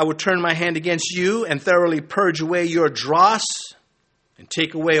 25, I will turn my hand against you and thoroughly purge away your dross and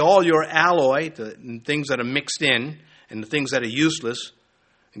take away all your alloy, the things that are mixed in and the things that are useless.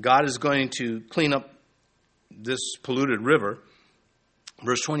 And God is going to clean up this polluted river.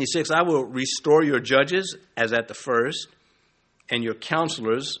 Verse 26, I will restore your judges as at the first, and your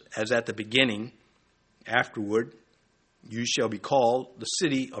counselors, as at the beginning, afterward, you shall be called the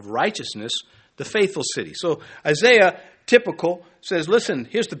city of righteousness, the faithful city. So Isaiah, typical, says, listen,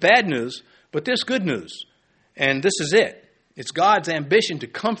 here's the bad news, but there's good news. And this is it. It's God's ambition to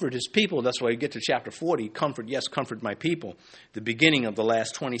comfort his people. That's why you get to chapter 40. Comfort, yes, comfort my people. The beginning of the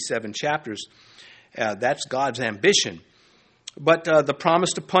last 27 chapters. That's God's ambition. But the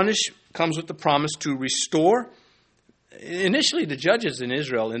promise to punish comes with the promise to restore. Initially, the judges in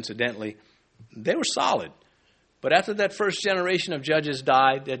Israel, incidentally, they were solid. But after that first generation of judges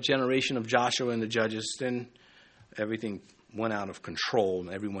died, that generation of Joshua and the judges, then everything went out of control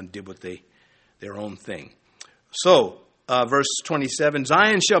and everyone did their own thing. So, verse 27,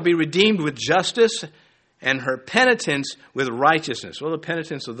 Zion shall be redeemed with justice and her penitence with righteousness. Well, the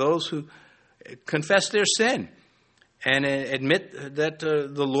penitence of those who confess their sin and admit that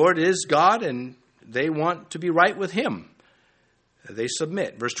the Lord is God and they want to be right with him. They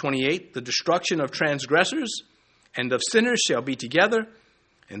submit. Verse 28, the destruction of transgressors and of sinners shall be together,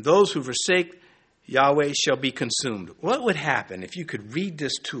 and those who forsake Yahweh shall be consumed. What would happen if you could read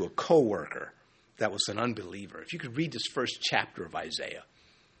this to a coworker that was an unbeliever? If you could read this first chapter of Isaiah,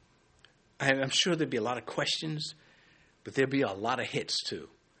 I'm sure there'd be a lot of questions, but there'd be a lot of hits too.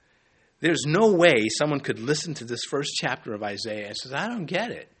 There's no way someone could listen to this first chapter of Isaiah and say, I don't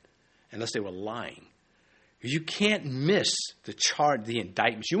get it, unless they were lying. You can't miss the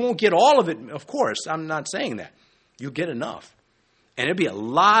indictments. You won't get all of it, of course. I'm not saying that. You'll get enough. And there'll be a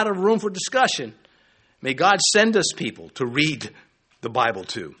lot of room for discussion. May God send us people to read the Bible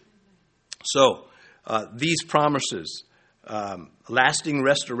to. So, these promises, lasting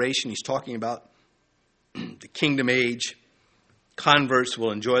restoration, he's talking about the kingdom age. Converts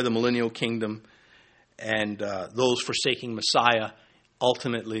will enjoy the millennial kingdom, and those forsaking Messiah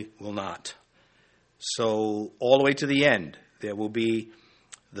ultimately will not. So, all the way to the end, there will be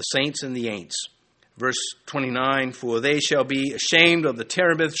the saints and the ain'ts. Verse 29, for they shall be ashamed of the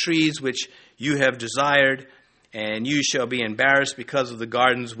terebinth trees which you have desired, and you shall be embarrassed because of the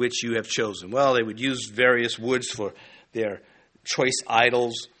gardens which you have chosen. Well, they would use various woods for their choice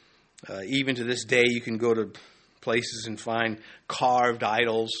idols. Even to this day, you can go to places and find carved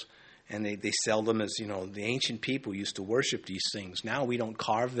idols, and they sell them as, the ancient people used to worship these things. Now we don't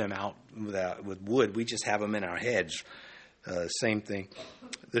carve them out with wood. We just have them in our heads. Same thing.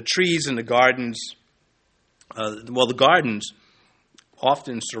 The trees in the gardens, the gardens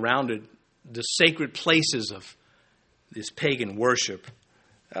often surrounded the sacred places of this pagan worship,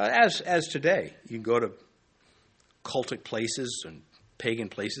 as today. You can go to cultic places and pagan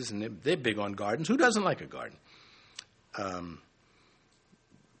places, and they're big on gardens. Who doesn't like a garden?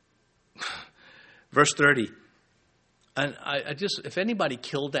 Verse 30. And I just, if anybody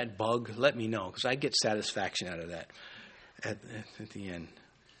killed that bug, let me know, because I get satisfaction out of that at the end.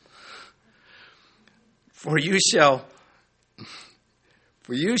 For you shall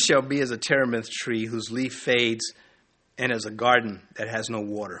be as a terebinth tree whose leaf fades, and as a garden that has no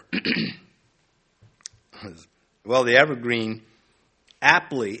water. Well, the evergreen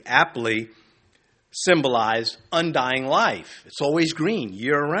aptly symbolize undying life. It's always green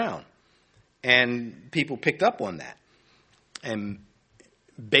year-round. And people picked up on that and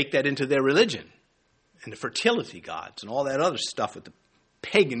baked that into their religion and the fertility gods and all that other stuff with the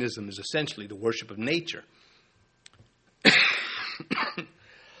paganism is essentially the worship of nature.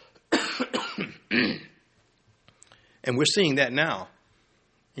 And we're seeing that now.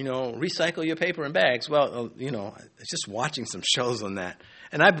 Recycle your paper and bags. Well, just watching some shows on that.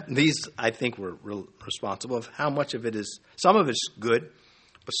 And I think were responsible of how much of it is, some of it's good,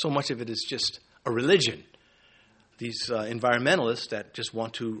 but so much of it is just a religion. These environmentalists that just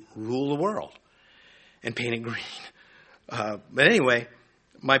want to rule the world and paint it green. But anyway,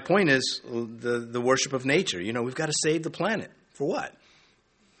 my point is the worship of nature. We've got to save the planet. For what?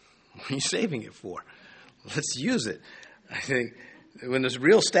 What are you saving it for? Let's use it. I think when those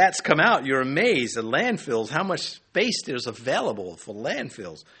real stats come out, you're amazed at landfills, how much space there's available for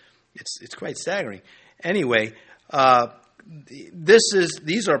landfills. It's quite staggering. Anyway,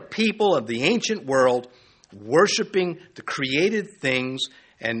 these are people of the ancient world worshiping the created things,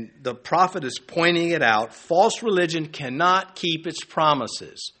 and the prophet is pointing it out. False religion cannot keep its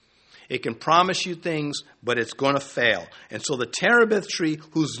promises. It can promise you things, but it's going to fail. And so the terebinth tree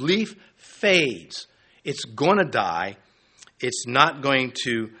whose leaf fades, it's going to die. It's not going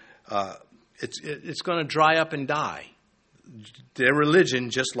to, it's going to dry up and die. Their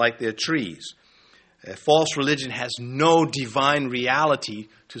religion, just like their trees. False religion has no divine reality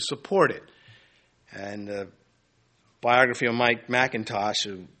to support it. And the biography of Mike McIntosh,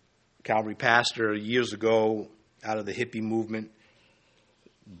 a Calvary pastor years ago out of the hippie movement,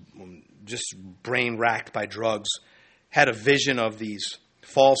 just brain racked by drugs, had a vision of these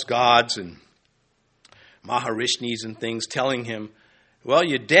false gods and Maharishis and things telling him, well,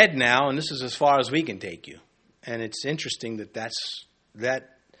 you're dead now, and this is as far as we can take you. And it's interesting that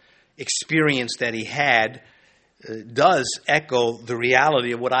experience that he had does echo the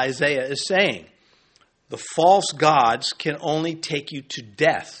reality of what Isaiah is saying. The false gods can only take you to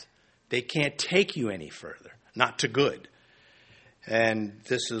death. They can't take you any further, not to good. And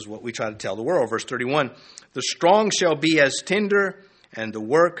this is what we try to tell the world. Verse 31, the strong shall be as tinder, and the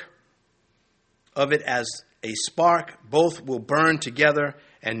work of it as a spark. Both will burn together,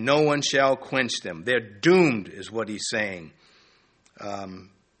 and no one shall quench them. They're doomed, is what he's saying.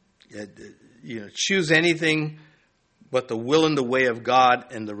 Choose anything but the will and the way of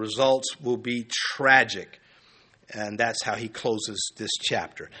God, and the results will be tragic. And that's how he closes this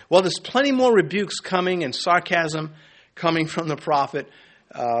chapter. Well, there's plenty more rebukes coming and sarcasm coming from the prophet,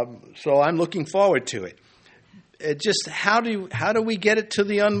 so I'm looking forward to it. Just how do we get it to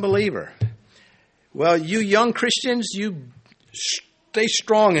the unbeliever? Well, you young Christians, you stay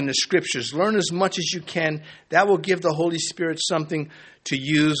strong in the Scriptures. Learn as much as you can. That will give the Holy Spirit something to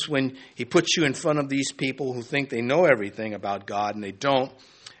use when he puts you in front of these people who think they know everything about God and they don't.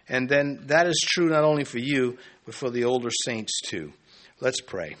 And then that is true not only for you, but for the older saints too. Let's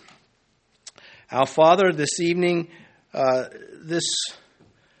pray. Our Father, this evening, this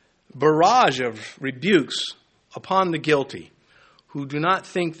barrage of rebukes upon the guilty who do not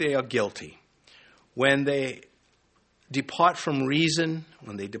think they are guilty, when they depart from reason,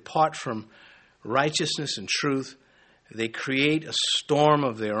 when they depart from righteousness and truth, they create a storm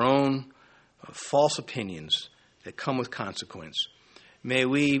of their own false opinions that come with consequence. May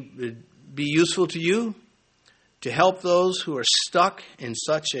we be useful to you to help those who are stuck in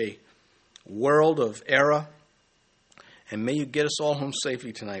such a world of error. And may you get us all home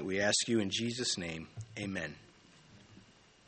safely tonight, we ask you in Jesus' name. Amen.